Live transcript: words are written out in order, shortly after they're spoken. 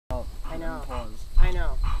I know. Paws. I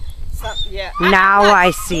know. Yeah. Now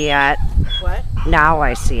I see it. What? Now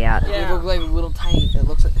I see it. They look like little tiny. It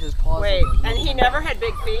looks like his paws. Wait, like and he never had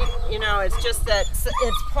big feet. You know, it's just that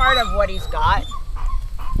it's part of what he's got.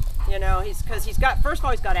 You know, because he's got, first of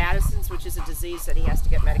all, he's got Addison's, which is a disease that he has to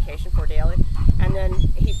get medication for daily. And then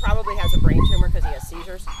he probably has a brain tumor because he has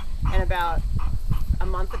seizures. And about a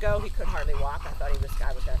month ago, he could hardly walk. I thought I was going to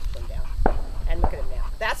have to put him down. And look at him now.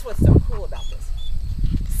 That's what's so cool about this.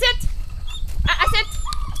 Sit! Sit!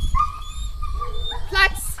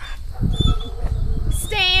 Platz!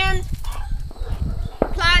 Stand!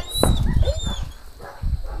 Platz!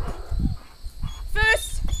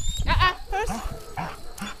 First! First!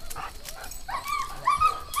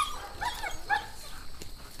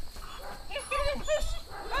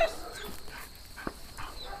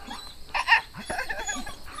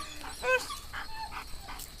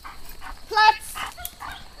 Platz!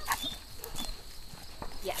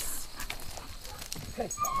 Yes.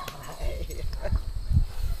 Good boy.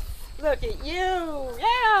 Look at you.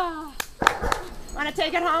 Yeah. Want to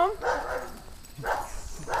take it home?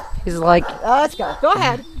 He's like, Let's go. Go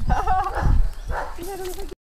ahead.